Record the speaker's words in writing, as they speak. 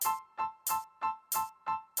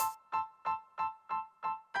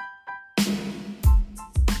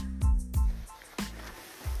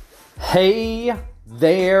Hey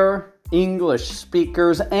there, English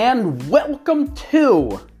speakers, and welcome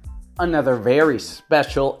to another very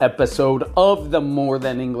special episode of the More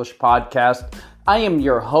Than English podcast. I am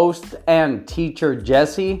your host and teacher,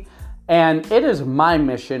 Jesse, and it is my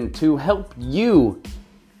mission to help you,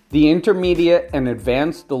 the intermediate and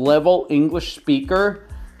advanced level English speaker,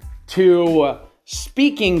 to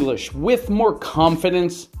speak English with more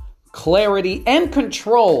confidence, clarity, and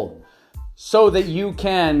control, so that you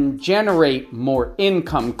can generate more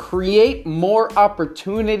income, create more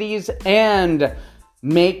opportunities, and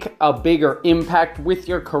make a bigger impact with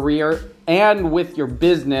your career and with your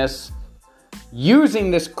business using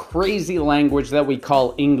this crazy language that we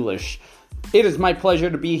call English. It is my pleasure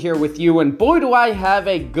to be here with you, and boy, do I have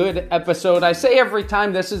a good episode. I say every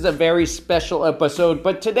time this is a very special episode,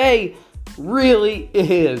 but today really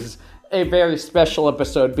is a very special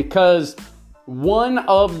episode because one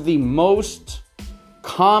of the most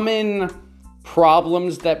common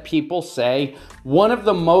problems that people say, one of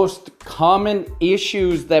the most common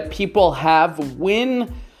issues that people have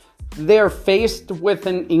when they're faced with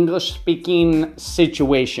an English-speaking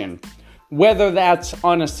situation, whether that's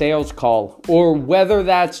on a sales call, or whether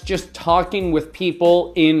that's just talking with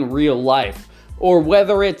people in real life, or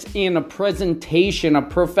whether it's in a presentation, a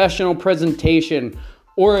professional presentation,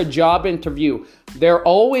 or a job interview, they're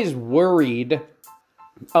always worried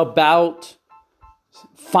about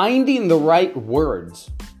finding the right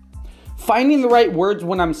words. Finding the right words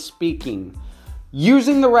when I'm speaking.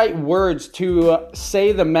 Using the right words to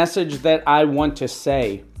say the message that I want to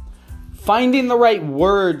say. Finding the right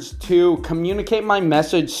words to communicate my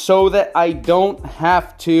message so that I don't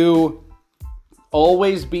have to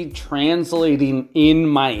always be translating in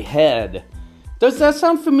my head. Does that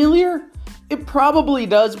sound familiar? It probably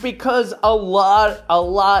does, because a lot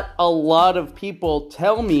of people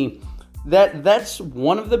tell me that that's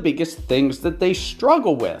one of the biggest things that they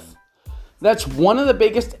struggle with. That's one of the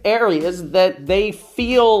biggest areas that they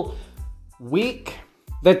feel weak,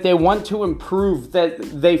 that they want to improve, that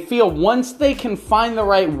they feel once they can find the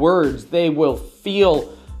right words, they will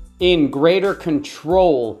feel in greater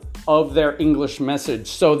control of their English message.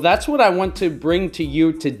 So that's what I want to bring to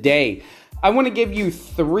you today. I want to give you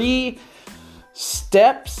 3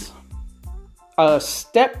 steps, a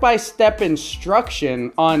step-by-step instruction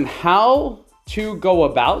on how to go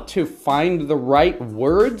about to find the right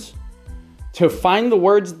words, to find the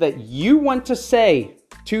words that you want to say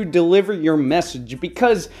to deliver your message,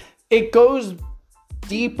 because it goes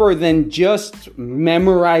deeper than just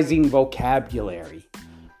memorizing vocabulary,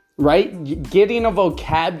 right? Getting a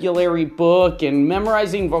vocabulary book and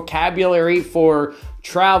memorizing vocabulary for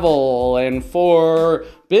travel and for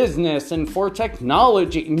business and for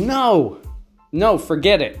technology. No,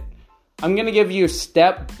 forget it. I'm going to give you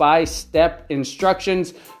step-by-step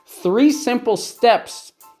instructions, 3 simple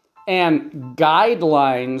steps and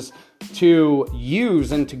guidelines to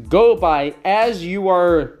use and to go by as you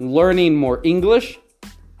are learning more English,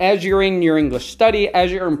 as you're in your English study,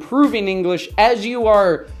 as you're improving English, as you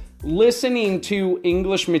are listening to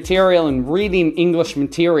English material and reading English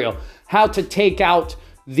material, how to take out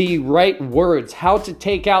the right words, how to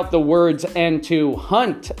take out the words and to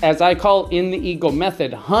hunt, as I call in the Ego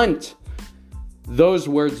method, hunt those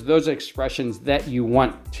words, those expressions that you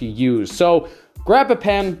want to use. So grab a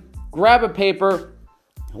pen, grab a paper,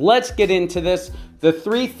 let's get into this. The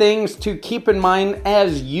 3 things to keep in mind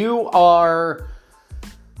as you are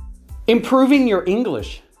improving your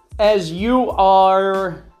English, as you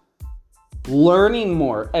are learning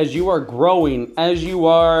more, as you are growing, as you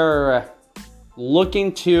are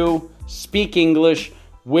looking to speak English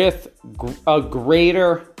with a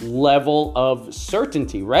greater level of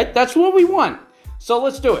certainty, right? That's what we want. So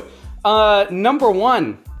let's do it. Number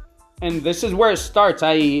 1, and this is where it starts.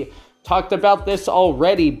 I talked about this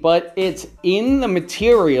already, but it's in the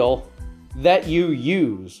material that you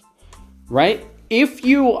use, right? If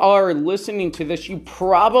you are listening to this, you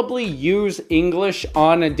probably use English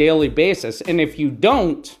on a daily basis. And if you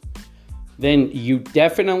don't, then you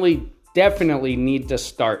definitely need to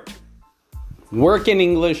start working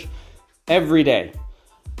English every day.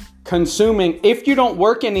 Consuming, if you don't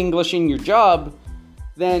work in English in your job,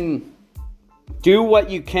 then do what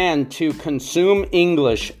you can to consume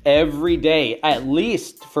English every day, at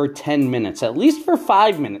least for 10 minutes, at least for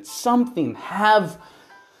 5 minutes, something. Have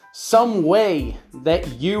some way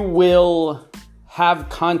that you will have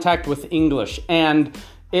contact with English. And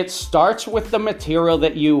it starts with the material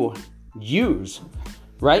that you use,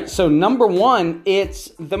 right? So number 1,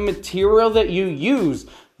 it's the material that you use.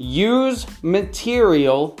 Use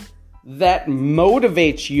material that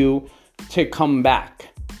motivates you to come back,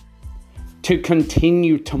 to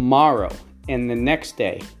continue tomorrow and the next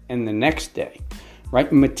day and the next day,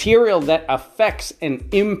 right? Material that affects and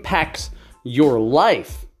impacts your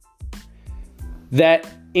life, that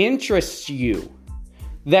interests you,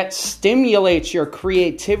 that stimulates your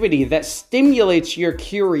creativity, that stimulates your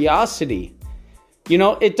curiosity. You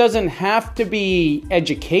know, it doesn't have to be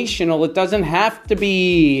educational. It doesn't have to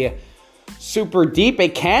be super deep.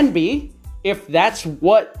 It can be, if that's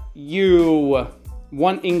what you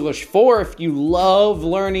want English for. If you love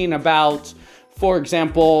learning about, for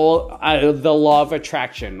example, the law of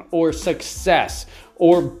attraction or success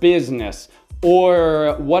or business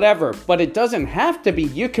or whatever. But it doesn't have to be.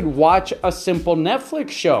 You could watch a simple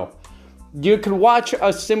Netflix show. You could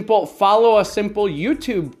follow a simple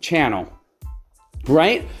YouTube channel,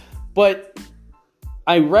 right? But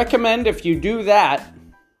I recommend, if you do that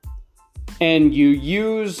and you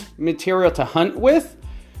use material to hunt with,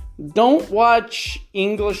 don't watch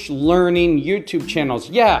English learning YouTube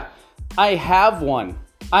channels. Yeah, I have one.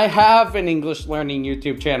 I have an English learning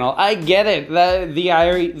YouTube channel. I get it,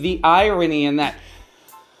 the irony in that.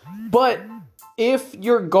 But if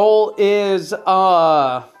your goal is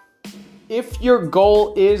to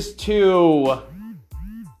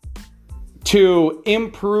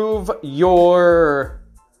improve your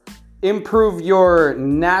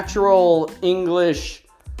natural English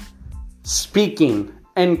speaking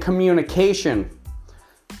and communication,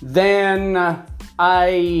 then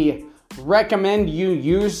I recommend you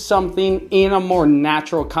use something in a more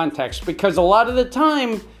natural context, because a lot of the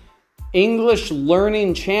time English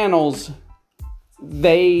learning channels,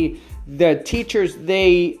 the teachers,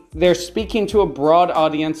 they're speaking to a broad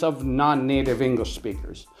audience of non-native English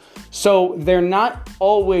speakers. So they're not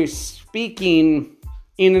always speaking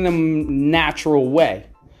in a natural way.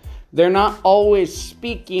 They're not always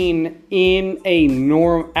speaking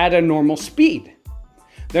at a normal speed.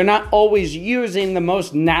 They're not always using the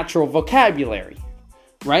most natural vocabulary,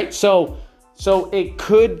 right? So it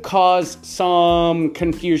could cause some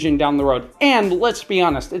confusion down the road. And let's be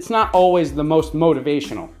honest, it's not always the most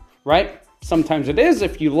motivational, right? Sometimes it is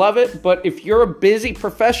if you love it, but if you're a busy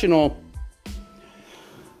professional,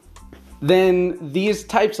 then these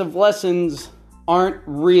types of lessons aren't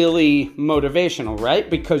really motivational, right?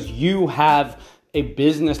 Because you have a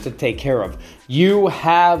business to take care of. You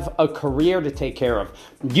have a career to take care of.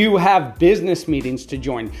 You have business meetings to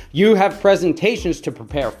join. You have presentations to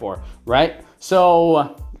prepare for, right?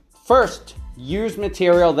 So first, use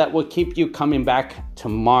material that will keep you coming back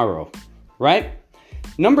tomorrow, right?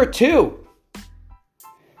 Number 2,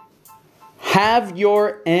 have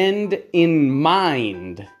your end in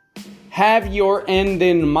mind. Have your end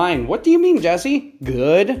in mind. What do you mean, Jesse?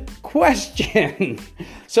 Good question.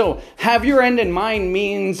 So, have your end in mind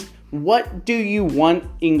means, what do you want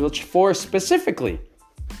English for specifically?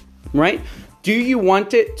 Right? Do you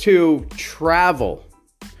want it to travel?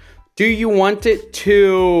 Do you want it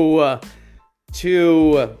to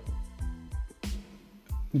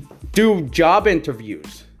do job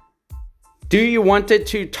interviews? Do you want it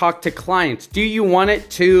to talk to clients? Do you want it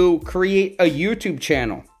to create a YouTube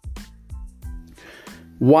channel?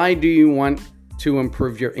 Why do you want to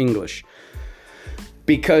improve your English?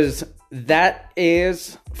 Because that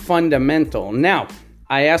is fundamental. Now,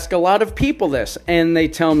 I ask a lot of people this, and they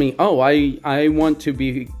tell me, oh, I want to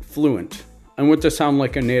be fluent. I want to sound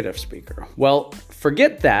like a native speaker. Well,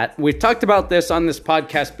 forget that. We've talked about this on this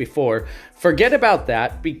podcast before. Forget about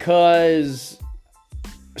that, because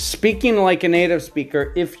speaking like a native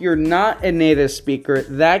speaker, if you're not a native speaker,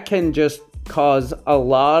 that can just cause a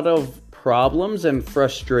lot of problems and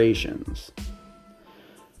frustrations.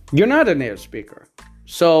 You're not a native speaker.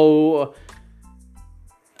 So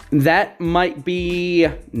that might be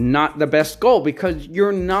not the best goal, because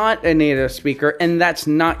you're not a native speaker and that's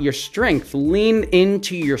not your strength. Lean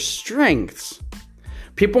into your strengths.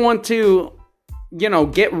 People want to,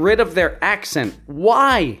 get rid of their accent.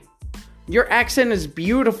 Why? Your accent is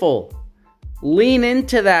beautiful. Lean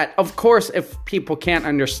into that. Of course, if people can't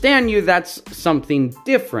understand you, that's something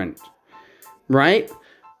different, right?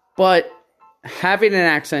 But having an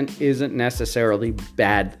accent isn't necessarily a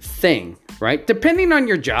bad thing, right? Depending on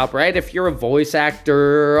your job, right? If you're a voice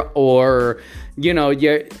actor or,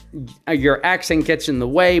 your accent gets in the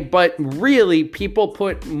way, but really people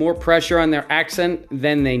put more pressure on their accent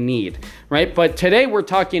than they need, right? But today we're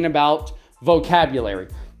talking about vocabulary.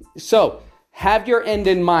 So have your end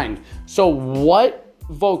in mind. So what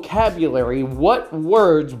vocabulary, what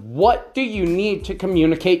words, what do you need to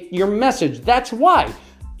communicate your message? That's why.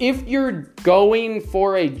 If you're going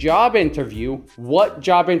for a job interview, what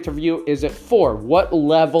job interview is it for? What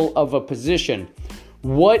level of a position?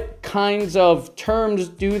 What kinds of terms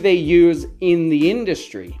do they use in the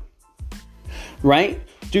industry? Right?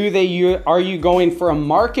 Are you going for a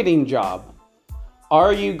marketing job?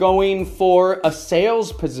 Are you going for a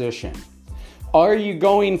sales position? Are you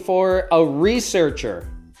going for a researcher?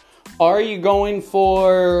 Are you going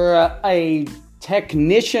for a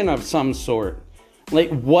technician of some sort? Like,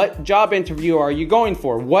 what job interview are you going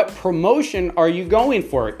for? What promotion are you going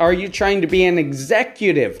for? Are you trying to be an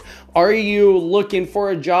executive? Are you looking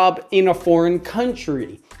for a job in a foreign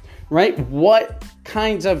country? Right? What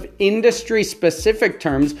kinds of industry specific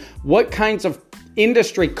terms? What kinds of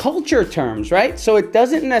industry culture terms, right? So it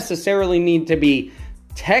doesn't necessarily need to be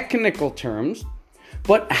technical terms,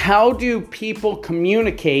 but how do people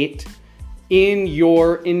communicate in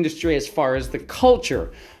your industry as far as the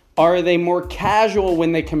culture? Are they more casual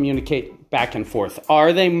when they communicate back and forth?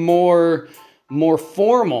 Are they more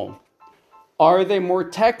formal? Are they more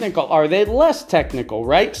technical? Are they less technical,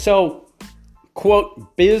 right? So,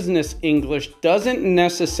 quote, business English doesn't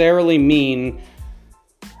necessarily mean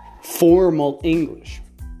formal English,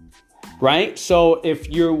 right? So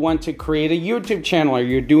if you want to create a YouTube channel, or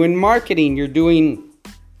you're doing marketing, you're doing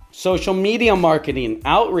social media marketing,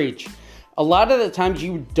 outreach, a lot of the times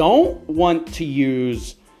you don't want to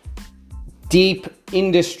use deep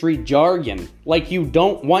industry jargon. Like, you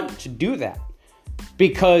don't want to do that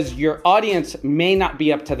because your audience may not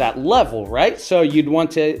be up to that level, right? So you'd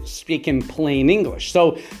want to speak in plain English.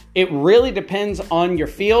 So it really depends on your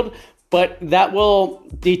field, but that will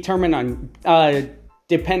depend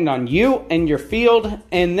on you and your field,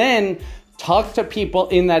 and then talk to people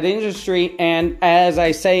in that industry. And as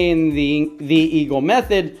I say in the Eagle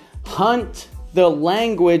Method, hunt the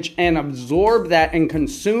language and absorb that and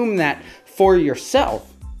consume that for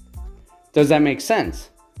yourself. Does that make sense?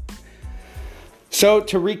 So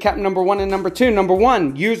to recap number 1 and number 2, number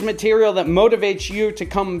 1, use material that motivates you to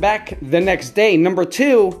come back the next day. Number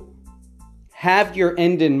 2, have your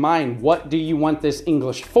end in mind. What do you want this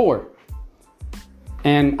English for?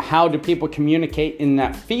 And how do people communicate in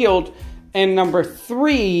that field? And number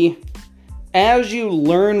 3, as you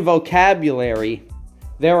learn vocabulary,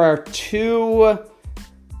 there are 2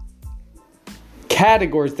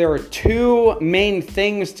 categories. There are 2 main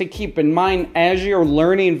things to keep in mind as you're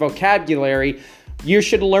learning vocabulary. You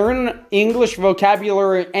should learn English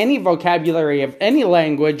vocabulary, any vocabulary of any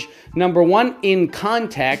language. Number 1, in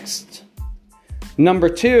context. Number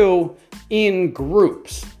 2, in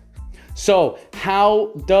groups. So,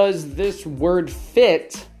 how does this word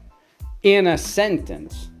fit in a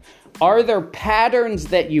sentence? Are there patterns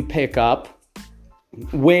that you pick up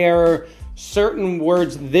where certain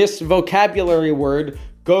words, this vocabulary word,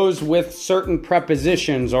 goes with certain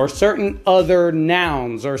prepositions or certain other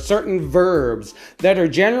nouns or certain verbs that are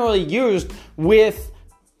generally used with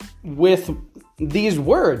these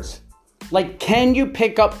words? Like, can you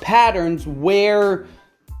pick up patterns where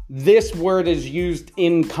this word is used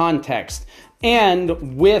in context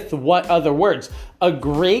and with what other words? A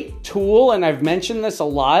great tool, and I've mentioned this a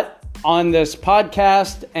lot on this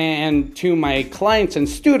podcast and to my clients and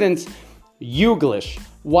students, Youglish.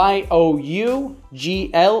 Youglish.com.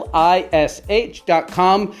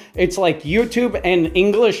 It's like YouTube and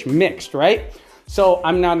English mixed, right? So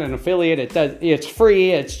I'm not an affiliate. It's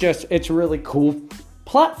free. It's a really cool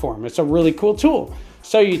platform. It's a really cool tool.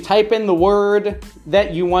 So you type in the word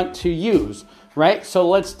that you want to use, right? So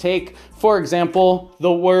let's take, for example,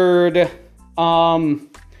 the word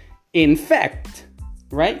infect,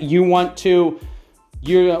 right? You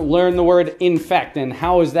learn the word infect, and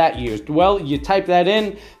how is that used? Well, you type that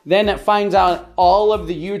in, then it finds out all of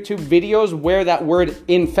the YouTube videos where that word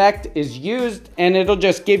infect is used, and it'll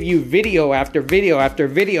just give you video after video after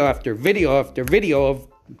video after video after video of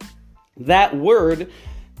that word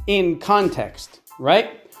in context,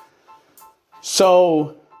 right?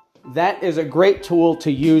 So that is a great tool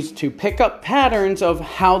to use to pick up patterns of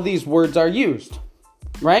how these words are used,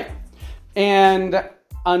 right? And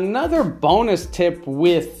another bonus tip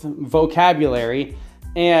with vocabulary,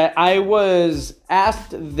 and I was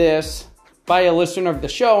asked this by a listener of the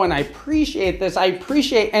show, and I appreciate this. I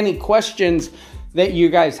appreciate any questions that you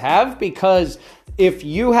guys have, because if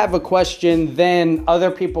you have a question, then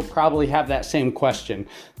other people probably have that same question.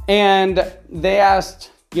 And they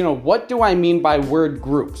asked, what do I mean by word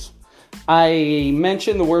groups? I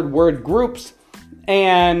mentioned the word groups.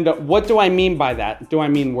 And what do I mean by that? Do I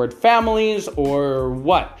mean word families or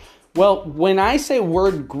what? Well, when I say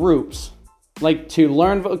word groups, like to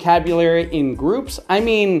learn vocabulary in groups, I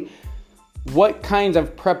mean what kinds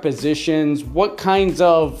of prepositions, what kinds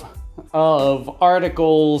of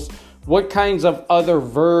articles, What kinds of other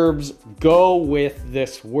verbs go with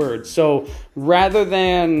this word? So rather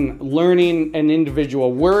than learning an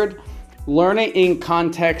individual word, learn it in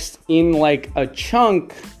context in like a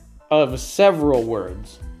chunk of several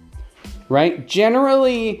words, right?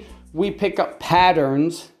 Generally, we pick up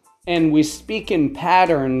patterns and we speak in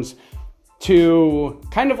patterns to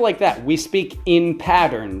kind of like that. We speak in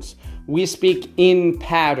patterns. We speak in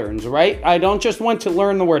patterns, right? I don't just want to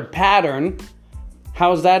learn the word pattern.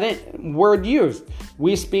 How's that word used?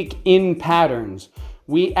 We speak in patterns.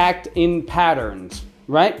 We act in patterns,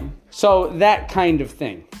 right? So that kind of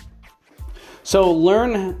thing. So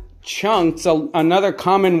learn chunks, another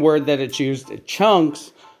common word that it's used,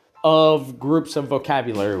 chunks of groups of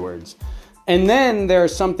vocabulary words. And then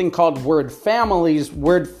there's something called word families.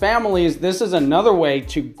 Word families, this is another way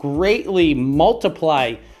to greatly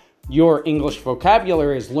multiply your English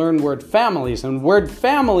vocabulary, is learn word families. And word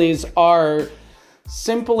families are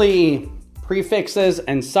simply prefixes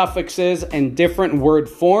and suffixes and different word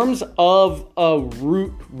forms of a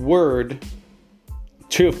root word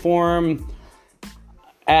to form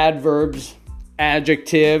adverbs,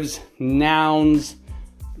 adjectives, nouns,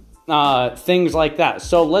 things like that.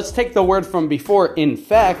 So let's take the word from before,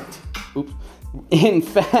 infect.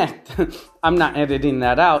 Infect. I'm not editing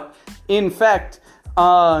that out. Infect.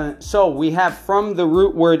 So we have from the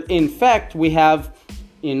root word infect, we have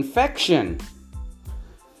infection,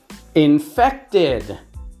 infected.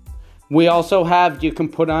 We also have, you can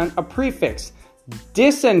put on a prefix,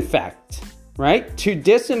 disinfect, right? To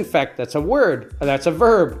disinfect, that's a word, that's a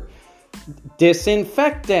verb.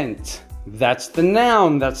 Disinfectant, that's the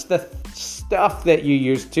noun, that's the stuff that you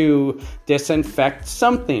use to disinfect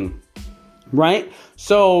something, right?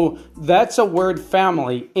 So that's a word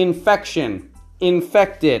family. Infection,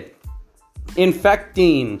 infected,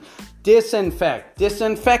 infecting, disinfect,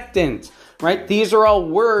 disinfectant, right? These are all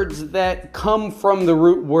words that come from the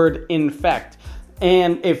root word infect.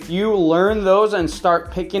 And if you learn those and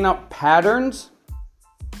start picking up patterns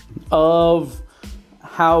of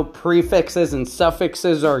how prefixes and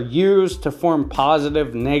suffixes are used to form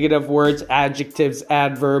positive, negative words, adjectives,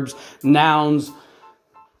 adverbs, nouns,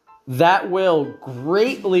 that will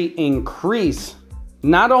greatly increase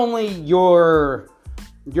not only your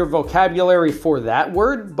vocabulary for that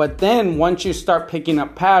word, but then once you start picking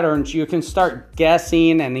up patterns, you can start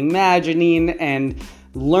guessing and imagining and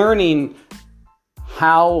learning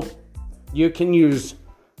how you can use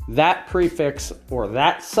that prefix or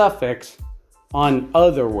that suffix on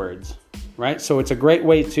other words, right? So it's a great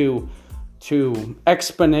way to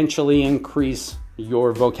exponentially increase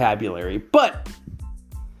your vocabulary. But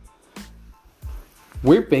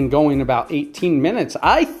we've been going about 18 minutes.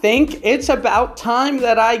 I think it's about time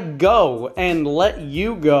that I go and let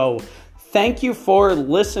you go. Thank you for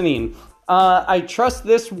listening. I trust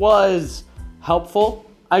this was helpful.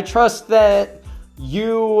 I trust that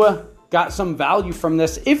you got some value from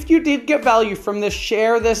this. If you did get value from this,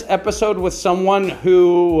 share this episode with someone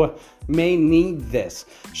who may need this.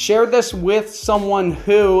 Share this with someone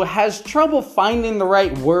who has trouble finding the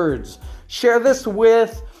right words. Share this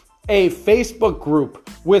with a Facebook group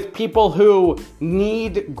with people who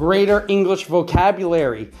need greater English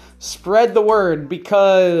vocabulary. Spread the word,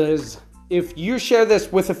 because if you share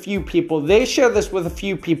this with a few people, they share this with a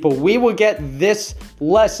few people, we will get this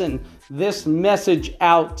lesson, this message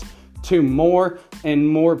out to more and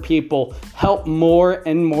more people, help more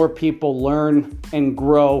and more people learn and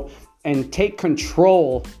grow and take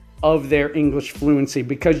control of their English fluency,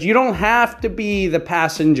 because you don't have to be the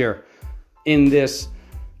passenger in this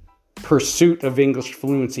pursuit of English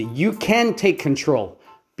fluency. You can take control,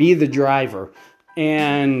 be the driver,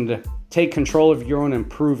 and take control of your own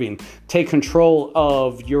improving, take control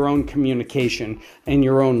of your own communication and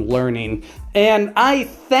your own learning. And I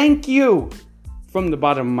thank you from the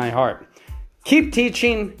bottom of my heart. Keep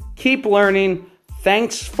teaching, keep learning.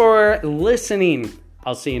 Thanks for listening.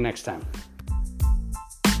 I'll see you next time.